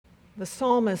The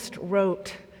psalmist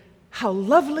wrote, "How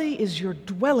lovely is your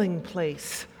dwelling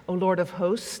place, O Lord of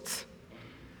hosts."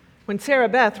 When Sarah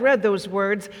Beth read those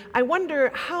words, I wonder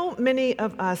how many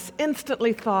of us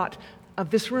instantly thought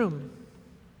of this room.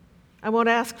 I won't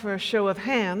ask for a show of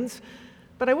hands,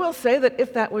 but I will say that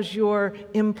if that was your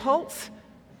impulse,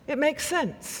 it makes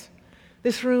sense.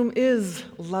 This room is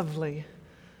lovely.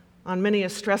 On many a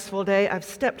stressful day, I've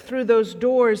stepped through those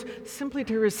doors simply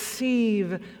to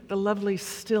receive the lovely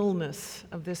stillness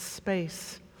of this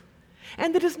space.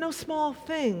 And it is no small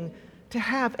thing to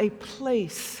have a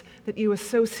place that you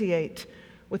associate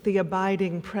with the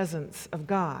abiding presence of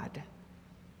God.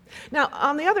 Now,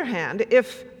 on the other hand,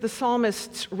 if the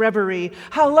psalmist's reverie,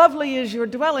 "How lovely is your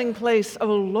dwelling place, O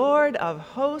Lord of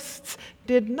hosts,"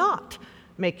 did not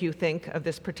make you think of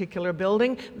this particular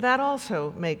building, that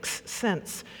also makes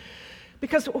sense.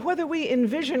 Because whether we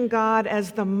envision God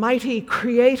as the mighty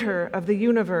creator of the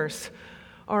universe,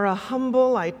 or a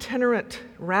humble itinerant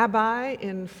rabbi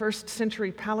in first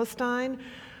century Palestine,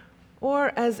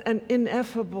 or as an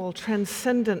ineffable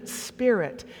transcendent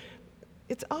spirit,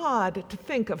 it's odd to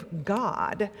think of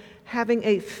God having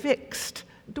a fixed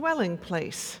dwelling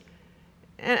place.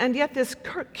 And yet this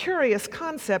curious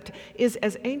concept is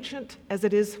as ancient as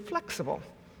it is flexible.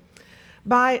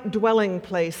 By dwelling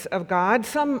place of God,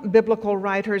 some biblical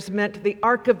writers meant the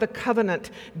Ark of the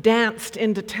Covenant danced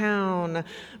into town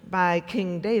by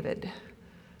King David.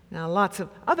 Now, lots of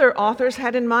other authors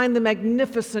had in mind the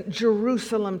magnificent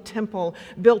Jerusalem temple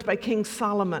built by King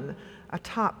Solomon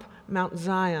atop Mount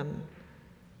Zion.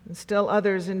 And still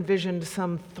others envisioned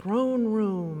some throne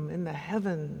room in the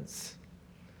heavens.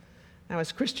 Now,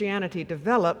 as Christianity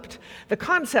developed, the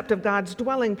concept of God's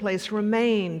dwelling place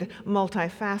remained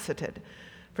multifaceted.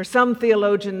 For some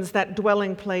theologians, that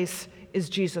dwelling place is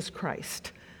Jesus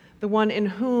Christ, the one in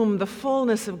whom the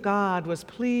fullness of God was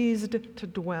pleased to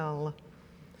dwell.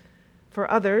 For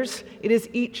others, it is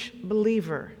each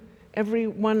believer, every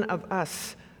one of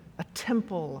us, a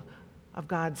temple of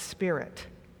God's Spirit.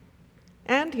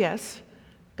 And yes,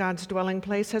 God's dwelling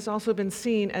place has also been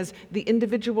seen as the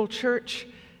individual church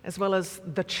as well as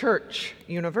the church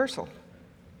universal.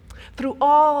 Through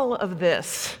all of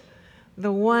this,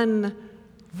 the one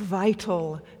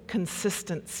vital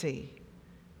consistency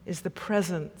is the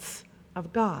presence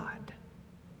of God.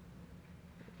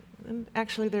 And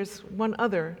actually, there's one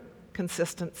other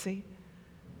consistency,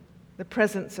 the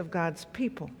presence of God's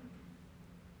people.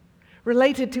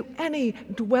 Related to any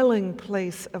dwelling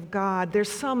place of God,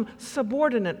 there's some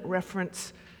subordinate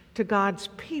reference to God's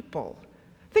people.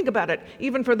 Think about it.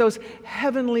 Even for those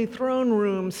heavenly throne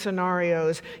room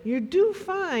scenarios, you do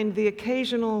find the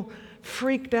occasional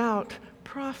freaked out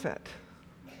prophet.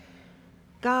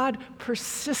 God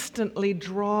persistently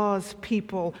draws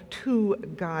people to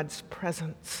God's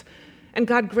presence, and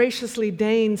God graciously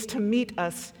deigns to meet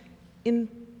us in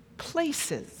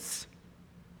places.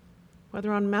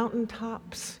 Whether on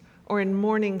mountaintops or in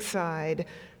Morningside,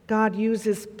 God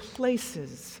uses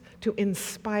places to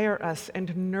inspire us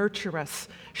and nurture us,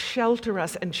 shelter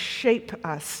us and shape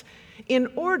us in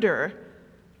order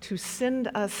to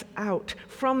send us out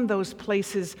from those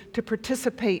places to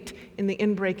participate in the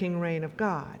inbreaking reign of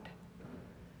God.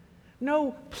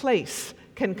 No place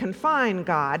can confine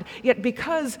God, yet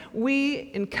because we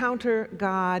encounter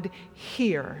God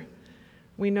here,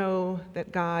 we know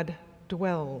that God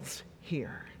dwells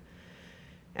here.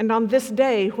 And on this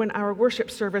day, when our worship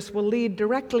service will lead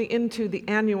directly into the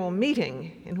annual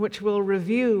meeting, in which we'll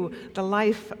review the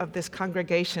life of this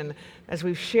congregation as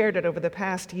we've shared it over the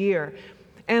past year,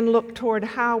 and look toward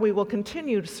how we will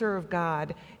continue to serve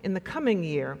God in the coming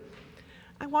year,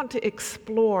 I want to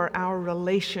explore our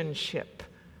relationship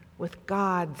with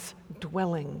God's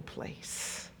dwelling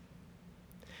place.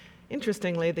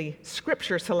 Interestingly, the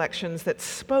scripture selections that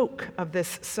spoke of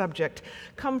this subject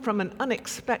come from an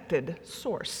unexpected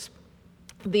source.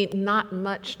 The not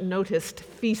much noticed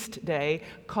feast day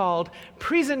called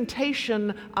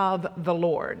Presentation of the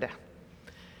Lord.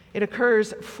 It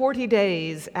occurs 40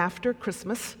 days after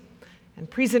Christmas, and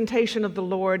Presentation of the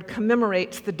Lord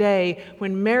commemorates the day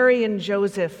when Mary and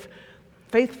Joseph,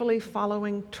 faithfully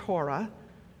following Torah,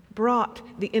 brought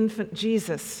the infant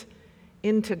Jesus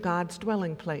into God's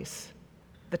dwelling place,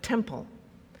 the temple,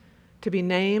 to be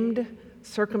named,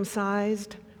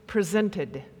 circumcised,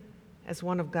 presented as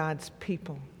one of God's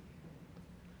people.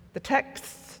 The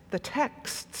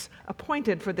texts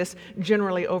appointed for this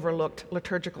generally overlooked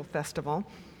liturgical festival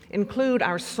include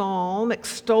our psalm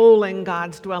extolling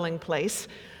God's dwelling place,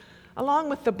 along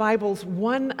with the Bible's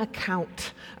one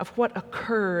account of what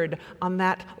occurred on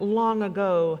that long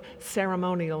ago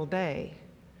ceremonial day.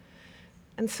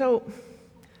 And so,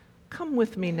 Come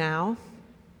with me now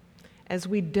as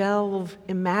we delve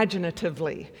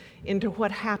imaginatively into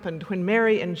what happened when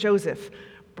Mary and Joseph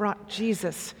brought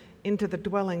Jesus into the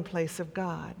dwelling place of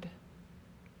God.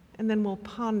 And then we'll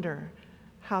ponder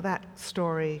how that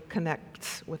story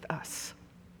connects with us.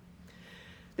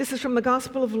 This is from the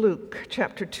Gospel of Luke,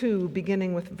 chapter 2,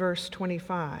 beginning with verse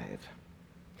 25.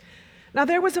 Now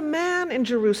there was a man in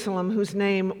Jerusalem whose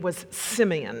name was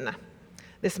Simeon.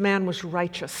 This man was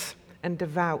righteous and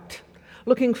devout,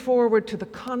 looking forward to the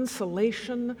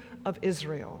consolation of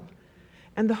Israel.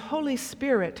 And the Holy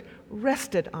Spirit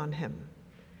rested on him.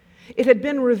 It had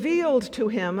been revealed to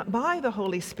him by the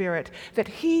Holy Spirit that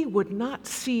he would not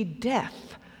see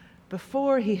death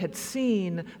before he had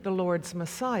seen the Lord's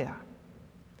Messiah.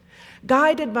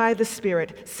 Guided by the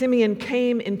Spirit, Simeon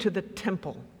came into the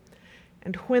temple.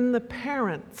 And when the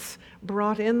parents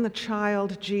brought in the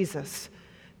child Jesus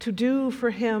to do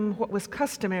for him what was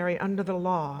customary under the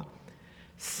law,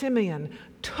 Simeon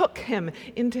took him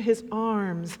into his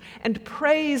arms and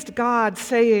praised God,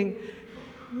 saying,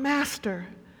 "Master,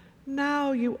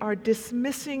 now you are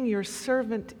dismissing your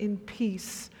servant in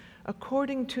peace,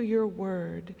 according to your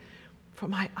word. For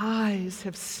my eyes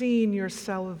have seen your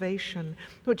salvation,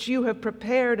 which you have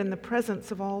prepared in the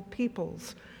presence of all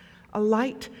peoples, a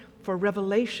light for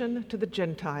revelation to the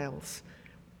Gentiles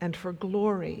and for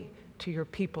glory to your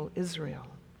people Israel."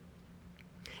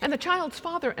 And the child's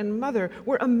father and mother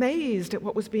were amazed at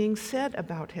what was being said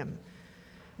about him.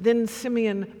 Then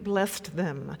Simeon blessed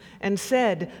them and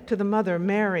said to the mother,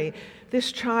 Mary,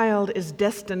 "This child is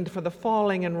destined for the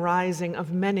falling and rising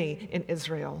of many in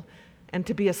Israel, and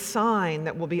to be a sign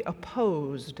that will be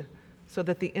opposed, so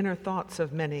that the inner thoughts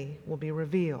of many will be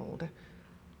revealed.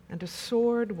 And a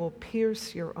sword will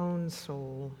pierce your own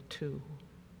soul too."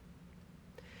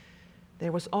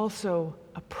 There was also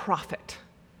a prophet,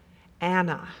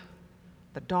 Anna,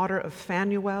 the daughter of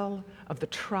Phanuel of the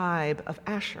tribe of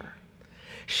Asher.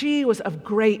 She was of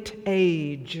great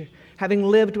age, having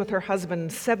lived with her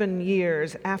husband 7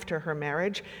 years after her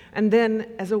marriage, and then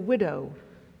as a widow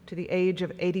to the age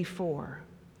of 84.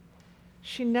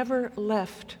 She never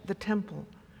left the temple,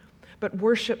 but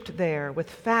worshiped there with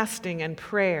fasting and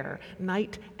prayer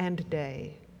night and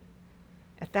day.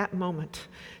 At that moment,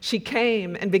 she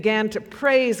came and began to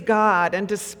praise God and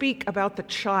to speak about the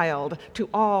child to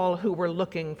all who were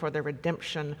looking for the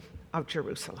redemption of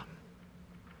Jerusalem.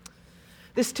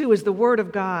 This too is the word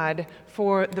of God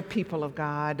for the people of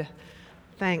God.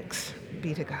 Thanks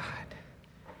be to God.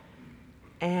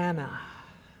 Anna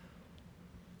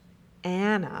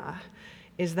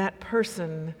is that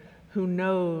person who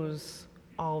knows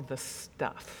all the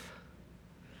stuff.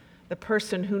 The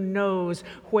person who knows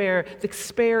where the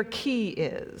spare key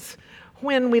is,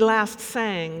 when we last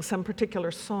sang some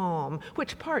particular psalm,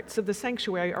 which parts of the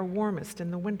sanctuary are warmest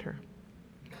in the winter.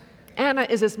 Anna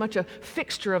is as much a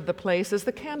fixture of the place as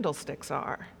the candlesticks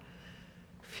are.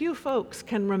 Few folks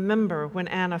can remember when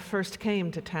Anna first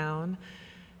came to town,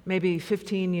 maybe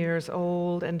 15 years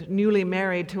old and newly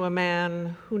married to a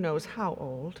man who knows how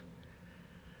old.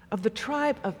 Of the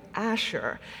tribe of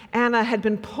Asher, Anna had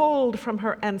been pulled from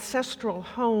her ancestral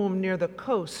home near the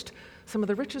coast, some of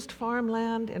the richest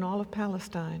farmland in all of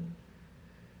Palestine.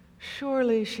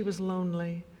 Surely she was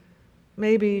lonely.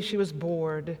 Maybe she was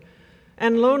bored.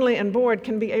 And lonely and bored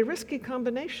can be a risky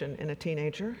combination in a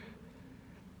teenager.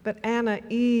 But Anna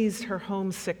eased her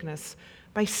homesickness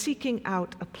by seeking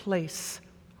out a place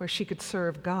where she could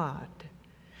serve God.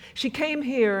 She came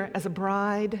here as a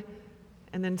bride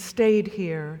and then stayed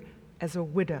here as a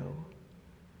widow.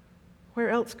 Where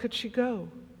else could she go?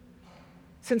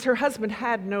 Since her husband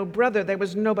had no brother, there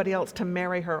was nobody else to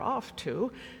marry her off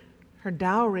to. Her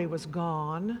dowry was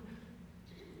gone,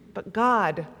 but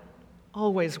God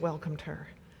always welcomed her.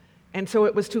 And so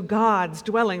it was to God's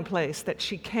dwelling place that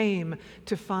she came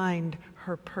to find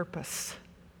her purpose.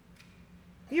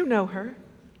 You know her,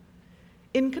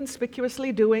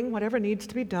 inconspicuously doing whatever needs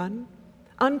to be done,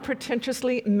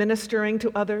 unpretentiously ministering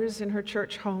to others in her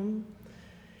church home.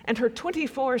 And her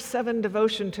 24/7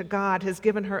 devotion to God has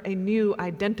given her a new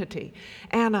identity.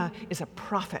 Anna is a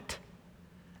prophet.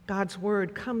 God's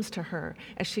word comes to her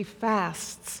as she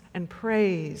fasts and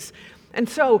prays. And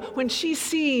so when she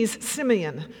sees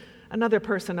Simeon, another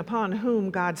person upon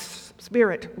whom God's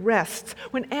Spirit rests,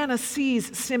 when Anna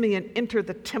sees Simeon enter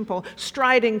the temple,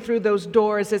 striding through those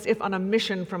doors as if on a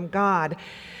mission from God,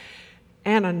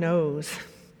 Anna knows.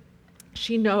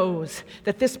 She knows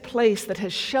that this place that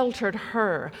has sheltered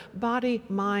her, body,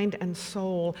 mind, and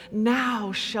soul,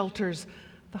 now shelters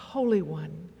the Holy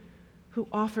One who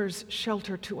offers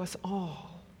shelter to us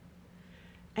all.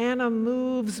 Anna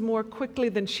moves more quickly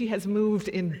than she has moved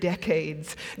in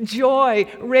decades, joy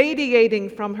radiating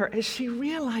from her as she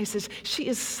realizes she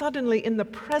is suddenly in the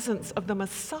presence of the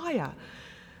Messiah,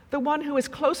 the one who is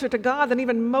closer to God than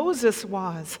even Moses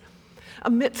was.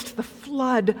 Amidst the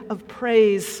flood of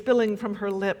praise spilling from her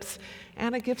lips,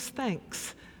 Anna gives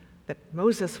thanks that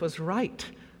Moses was right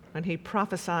when he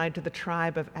prophesied to the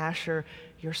tribe of Asher,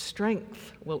 "Your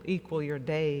strength will equal your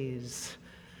days."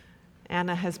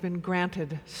 Anna has been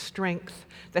granted strength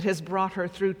that has brought her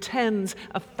through tens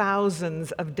of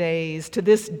thousands of days to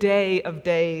this day of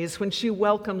days when she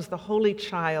welcomes the Holy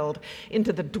Child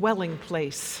into the dwelling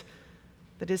place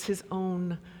that is his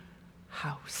own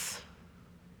house.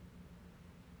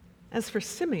 As for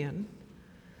Simeon,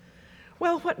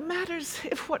 well,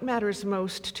 if what matters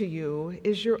most to you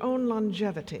is your own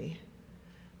longevity,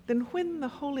 then when the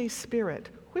Holy Spirit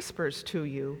whispers to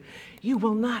you, "You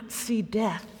will not see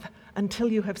death until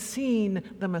you have seen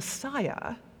the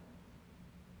Messiah,"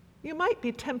 you might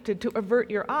be tempted to avert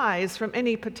your eyes from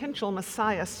any potential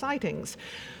Messiah sightings.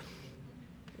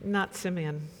 Not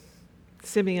Simeon.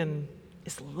 Simeon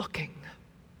is looking.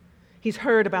 He's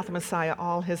heard about the Messiah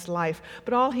all his life,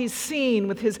 but all he's seen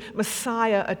with his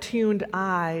Messiah-attuned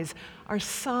eyes are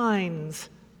signs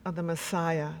of the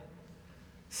Messiah.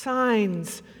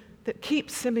 Signs that keep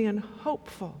Simeon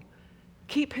hopeful,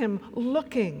 keep him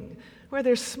looking. Where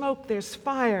there's smoke, there's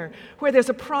fire. Where there's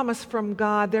a promise from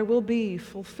God, there will be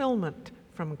fulfillment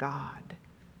from God.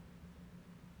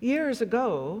 Years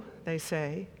ago, they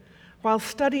say, while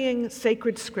studying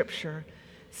sacred scripture,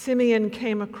 Simeon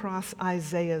came across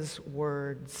Isaiah's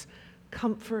words,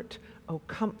 "Comfort, O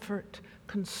comfort,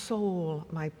 console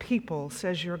my people,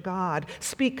 says your God.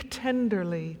 Speak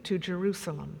tenderly to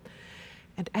Jerusalem."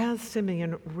 And as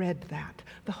Simeon read that,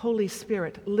 the Holy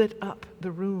Spirit lit up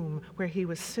the room where he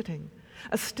was sitting.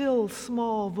 A still,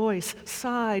 small voice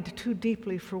sighed too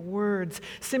deeply for words.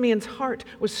 Simeon's heart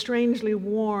was strangely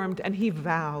warmed, and he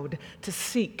vowed to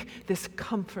seek this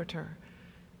comforter,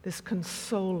 this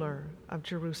consoler of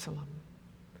Jerusalem.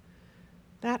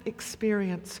 That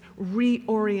experience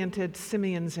reoriented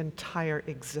Simeon's entire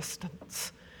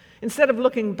existence. Instead of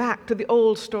looking back to the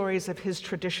old stories of his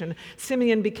tradition,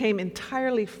 Simeon became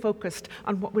entirely focused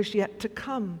on what was yet to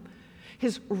come.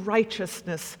 His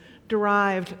righteousness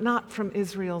derived not from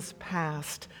Israel's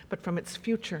past, but from its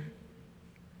future,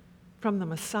 from the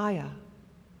Messiah.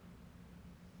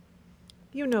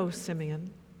 You know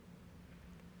Simeon.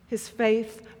 His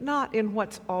faith not in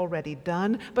what's already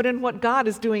done, but in what God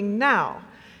is doing now.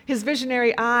 His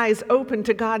visionary eyes open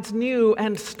to God's new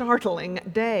and startling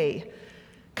day.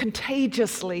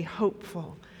 Contagiously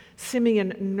hopeful,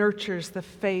 Simeon nurtures the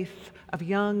faith of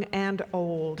young and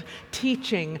old,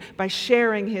 teaching by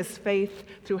sharing his faith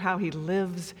through how he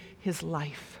lives his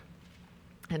life.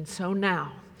 And so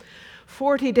now,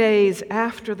 40 days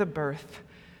after the birth,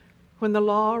 when the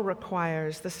law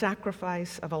requires the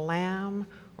sacrifice of a lamb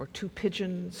or 2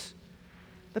 pigeons,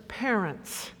 the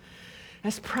parents,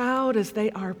 as proud as they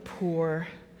are poor,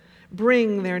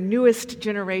 bring their newest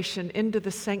generation into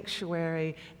the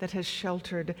sanctuary that has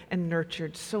sheltered and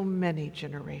nurtured so many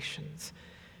generations.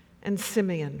 And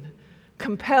Simeon,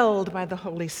 compelled by the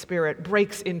Holy Spirit,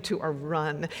 breaks into a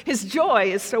run. His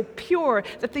joy is so pure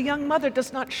that the young mother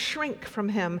does not shrink from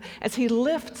him as he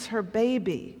lifts her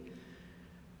baby,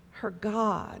 her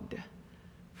God,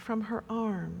 from her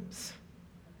arms.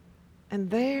 And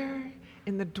there,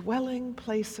 in the dwelling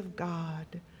place of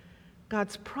God,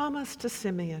 God's promise to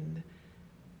Simeon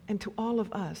and to all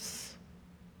of us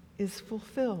is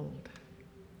fulfilled.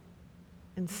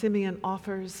 And Simeon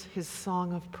offers his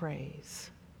song of praise.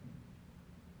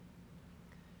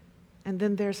 And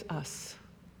then there's us.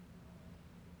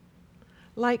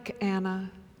 Like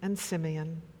Anna and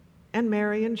Simeon and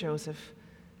Mary and Joseph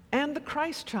and the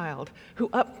Christ child who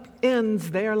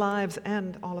upends their lives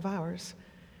and all of ours,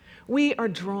 we are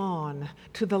drawn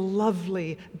to the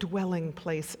lovely dwelling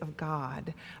place of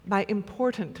God by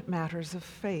important matters of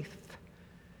faith.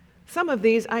 Some of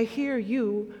these I hear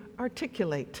you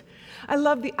articulate. I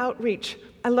love the outreach.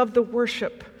 I love the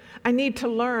worship. I need to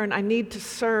learn. I need to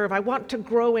serve. I want to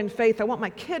grow in faith. I want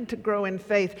my kid to grow in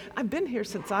faith. I've been here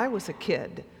since I was a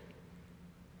kid.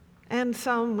 And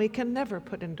some we can never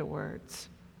put into words.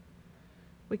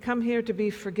 We come here to be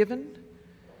forgiven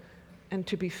and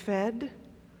to be fed.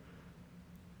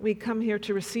 We come here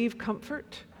to receive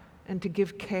comfort and to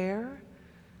give care,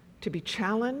 to be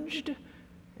challenged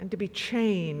and to be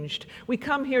changed. We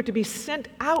come here to be sent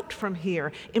out from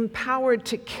here, empowered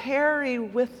to carry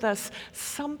with us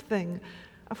something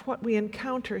of what we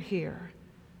encounter here,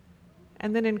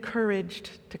 and then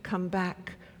encouraged to come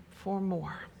back for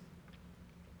more.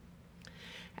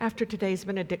 After today's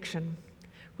benediction,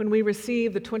 when we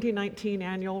receive the 2019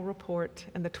 annual report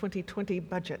and the 2020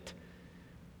 budget,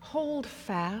 hold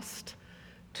fast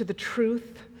to the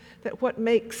truth that what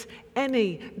makes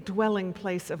any dwelling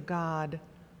place of God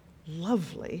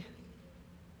lovely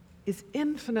is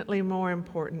infinitely more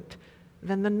important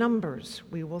than the numbers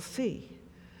we will see.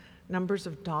 Numbers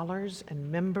of dollars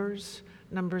and members,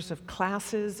 numbers of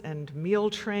classes and meal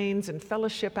trains and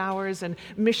fellowship hours and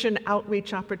mission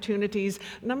outreach opportunities,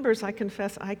 numbers I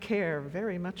confess I care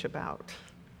very much about.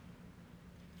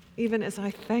 Even as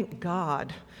I thank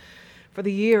God for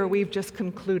the year we've just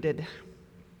concluded,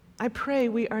 I pray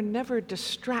we are never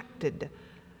distracted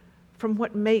from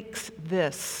what makes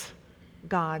this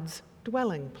God's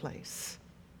dwelling place.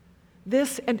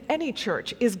 This and any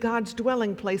church is God's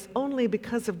dwelling place only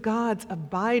because of God's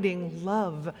abiding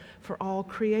love for all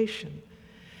creation.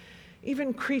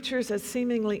 Even creatures as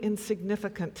seemingly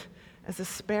insignificant as a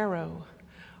sparrow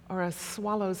or a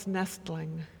swallow's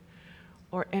nestling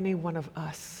or any one of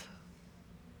us.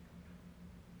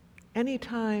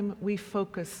 Anytime we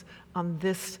focus on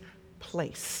this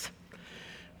place,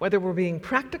 whether we're being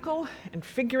practical and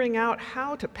figuring out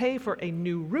how to pay for a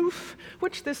new roof,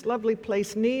 which this lovely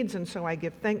place needs, and so I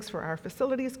give thanks for our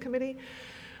facilities committee,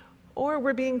 or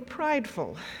we're being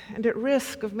prideful and at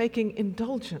risk of making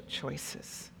indulgent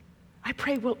choices, I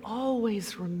pray we'll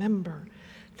always remember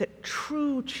that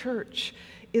true church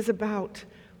is about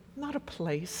not a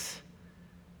place,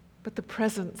 but the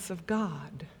presence of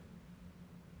God.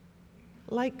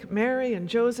 Like Mary and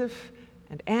Joseph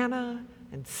and Anna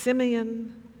and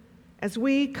Simeon, as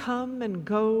we come and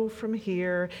go from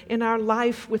here in our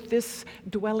life with this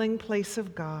dwelling place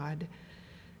of God,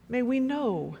 may we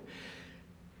know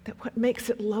that what makes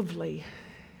it lovely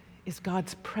is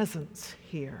God's presence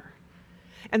here,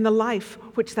 and the life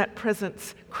which that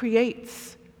presence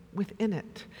creates within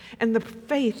it, and the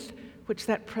faith which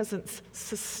that presence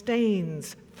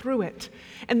sustains through it,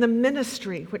 and the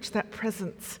ministry which that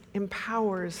presence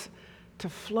empowers to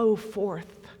flow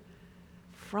forth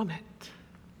from it.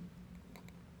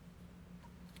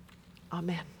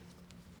 Amen.